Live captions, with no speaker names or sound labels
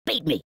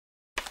Feed me.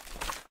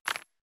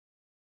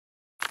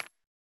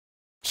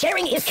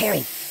 Sharing is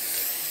caring.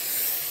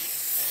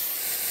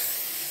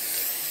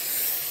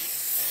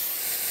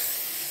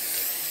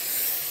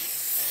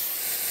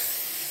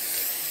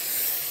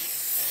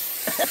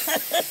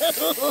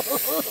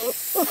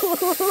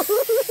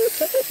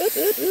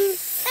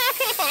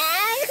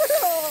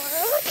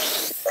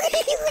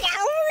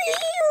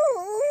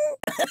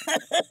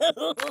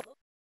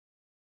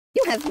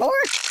 You have more?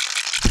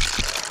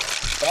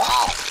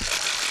 Oh.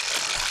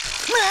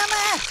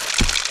 Mama!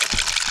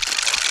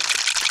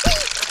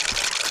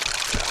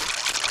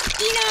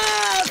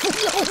 Enough!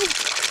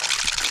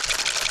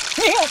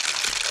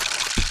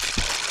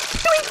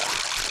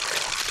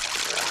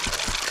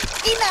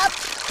 Enough!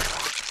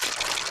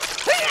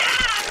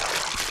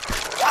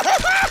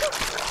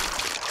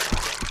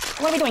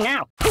 What are we doing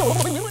now?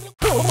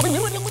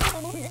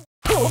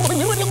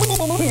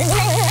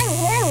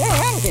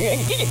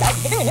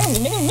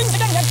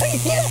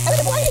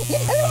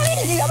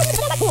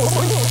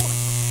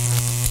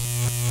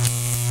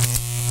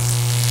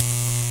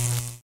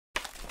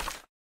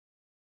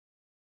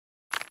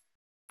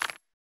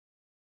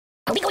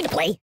 Are we going to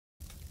play?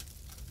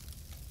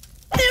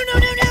 No, no,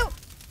 no, no!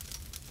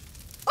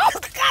 Oh,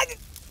 God!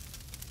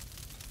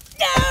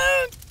 No!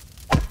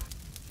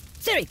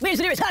 Siri, where's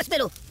the nearest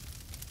hospital?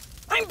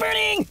 I'm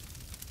burning!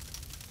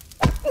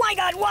 My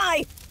God,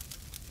 why?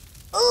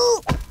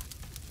 Ooh!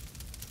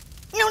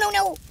 No, no,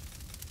 no!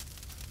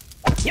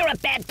 You're a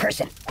bad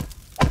person.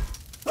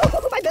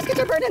 Oh, my biscuits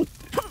are burning.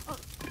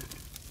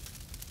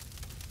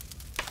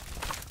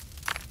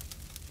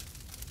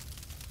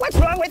 What's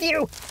wrong with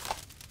you?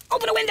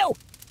 Open a window!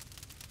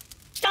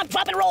 Stop,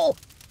 drop, and roll!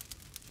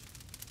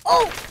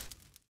 Oh!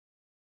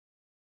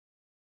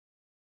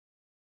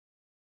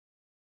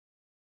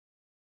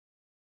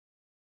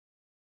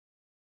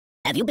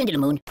 Have you been to the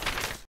moon?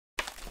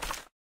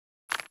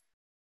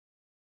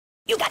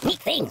 You got neat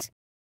things.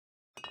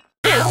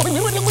 Ow!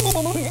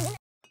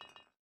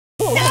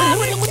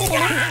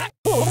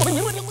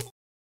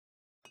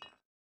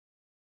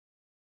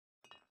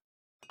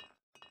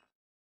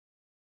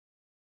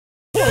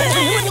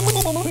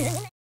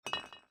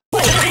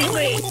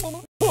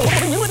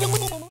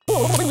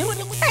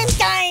 I'm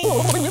dying!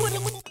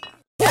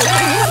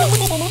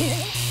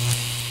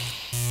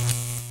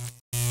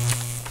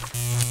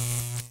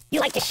 You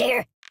like to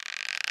share?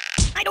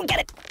 I don't get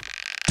it.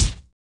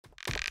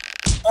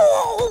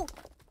 Oh!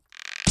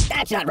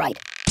 That's not right.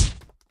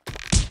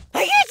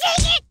 Are you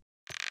taking it?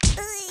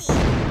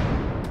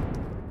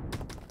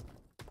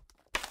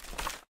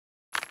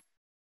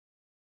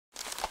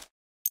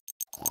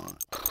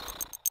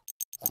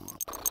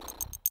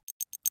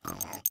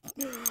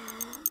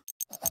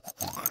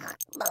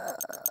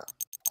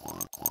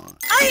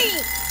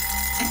 Aye!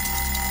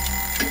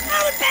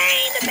 Oh, the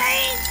pain, the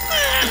pain!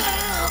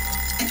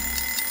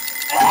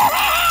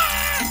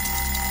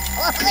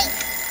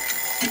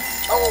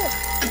 Oh!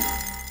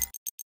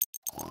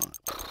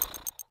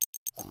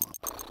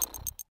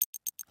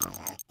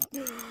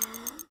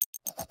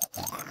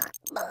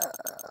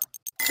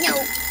 No!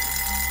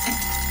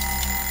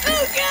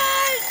 Oh,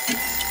 God!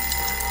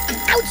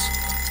 Ouch!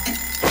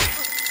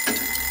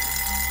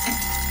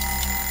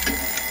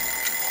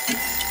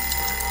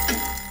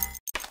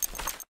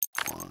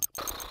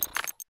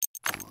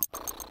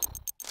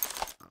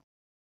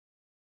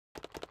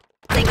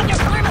 Think of your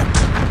karma!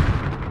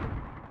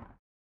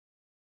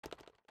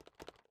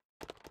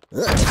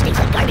 Ugh, it stinks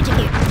like garbage in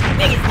here.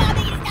 Make it stop,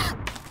 make it stop!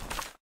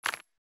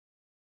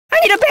 I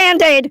need a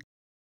Band-Aid!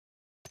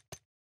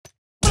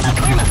 What about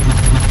karma?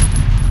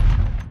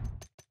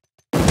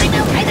 I'm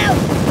out, I'm out!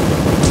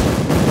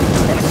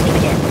 I'll never sleep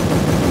again.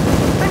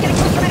 I'm getting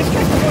post-traumatic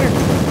stress disorder.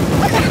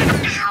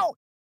 Ow!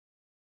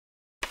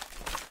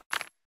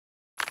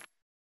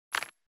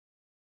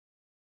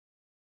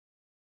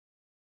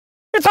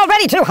 It's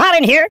already too hot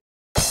in here!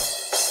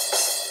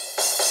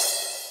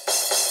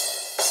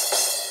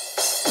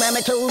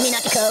 Mama told me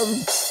not to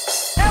come.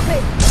 Help me!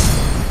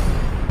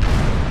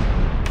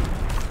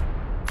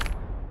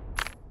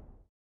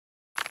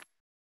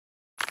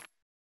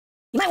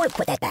 You might want to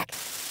put that back.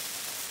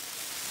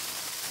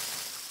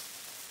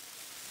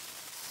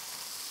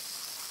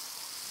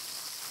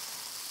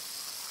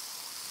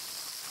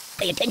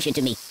 Pay attention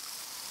to me.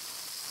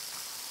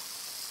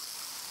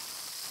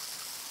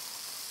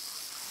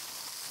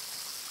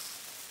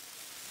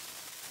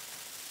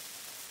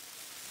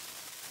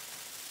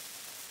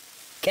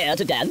 Care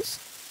to dance?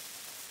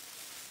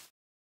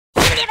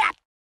 Give up!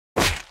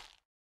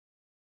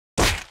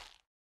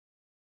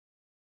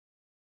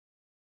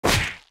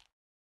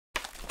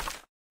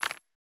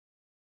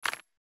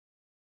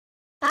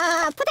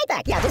 Put it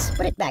back. Yeah, just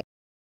put it back.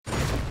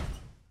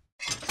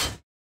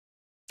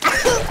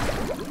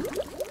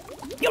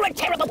 You're a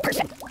terrible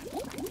person.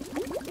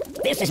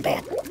 This is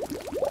bad.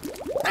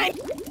 I'm...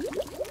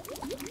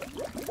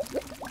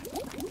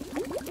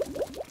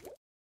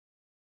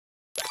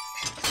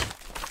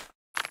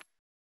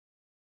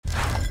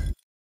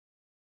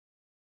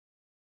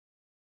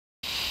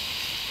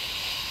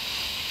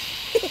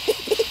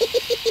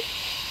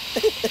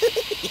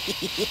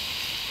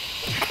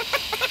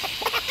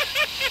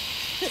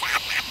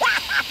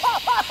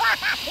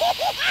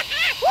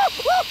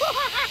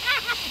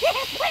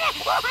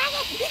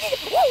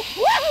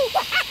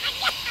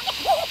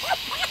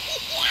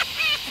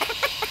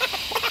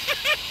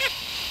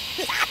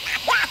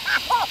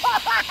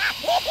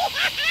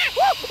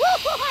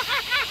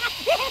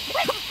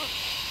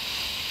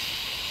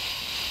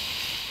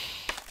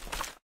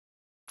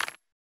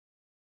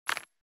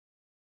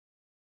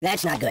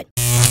 That's not good.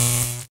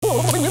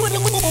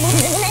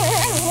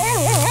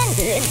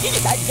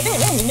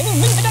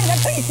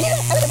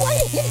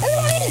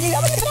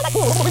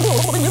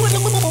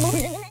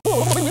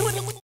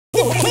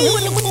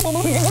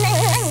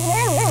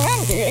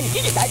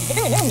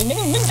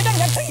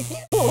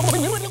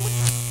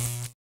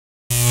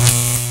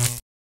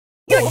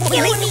 You're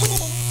killing me!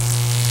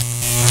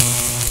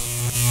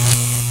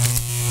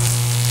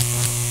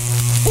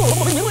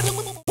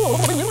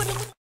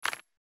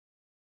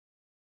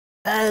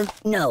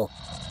 No.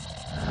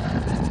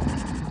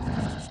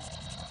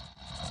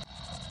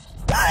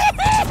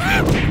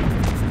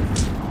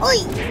 Oi!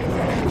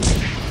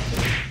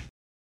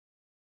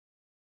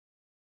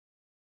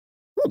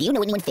 Ooh, do you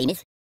know anyone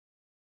famous?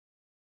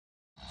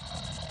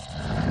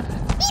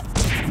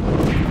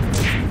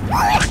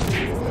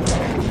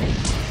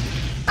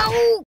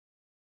 Oh!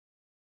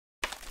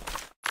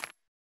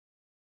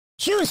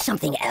 Choose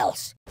something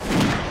else.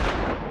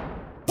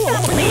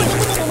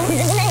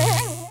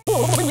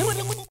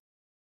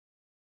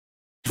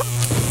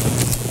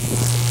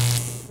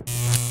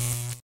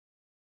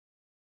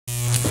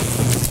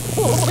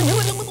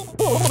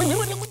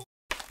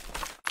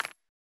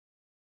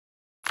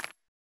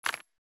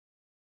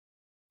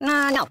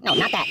 No,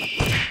 not that.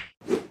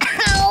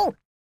 Ow!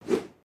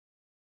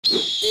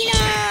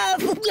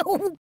 Enough!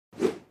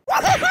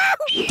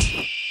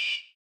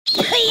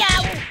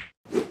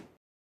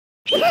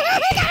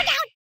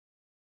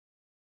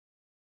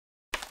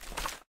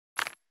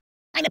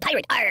 I'm a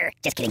pirate. Arr!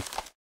 Just kidding.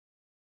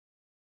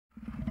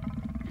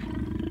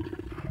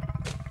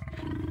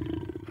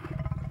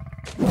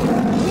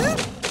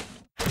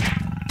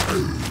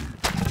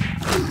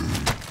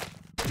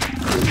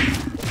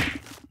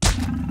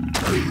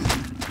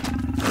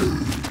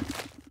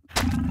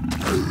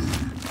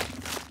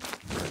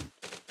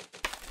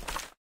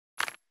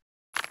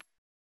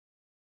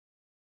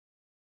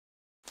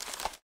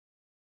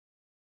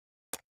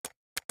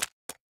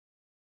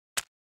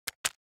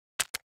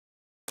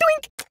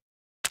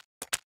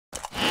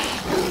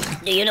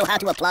 Do you know how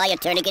to apply a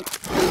tourniquet?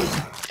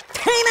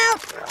 Time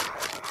out!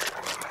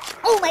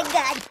 Oh my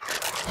god!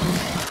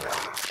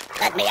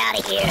 Let me out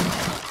of here.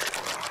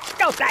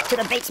 Go back to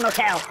the Bates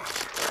Motel.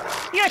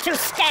 You're too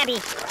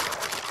stabby.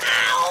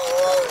 Ow!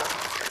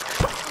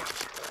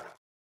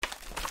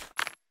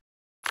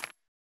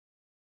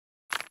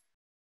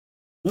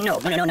 No,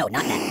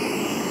 not that.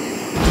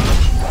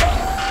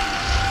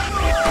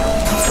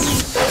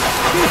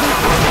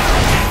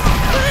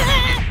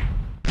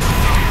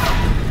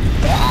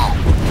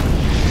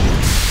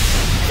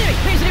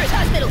 Where's the nearest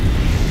hospital?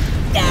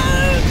 Go!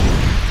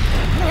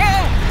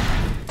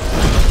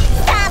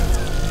 Stop!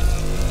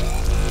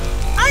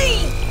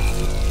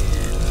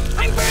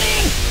 I'm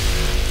burning!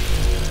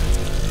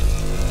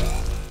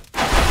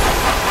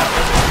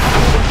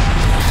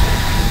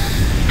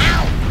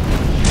 Ow!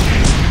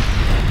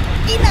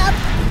 Enough!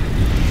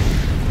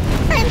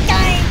 I'm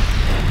dying!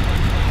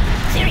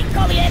 Siri,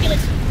 call the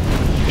ambulance!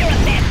 You're a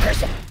bad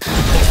person!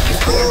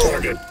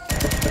 Target.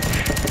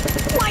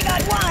 My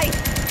god, why?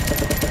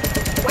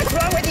 What's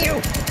wrong with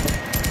you?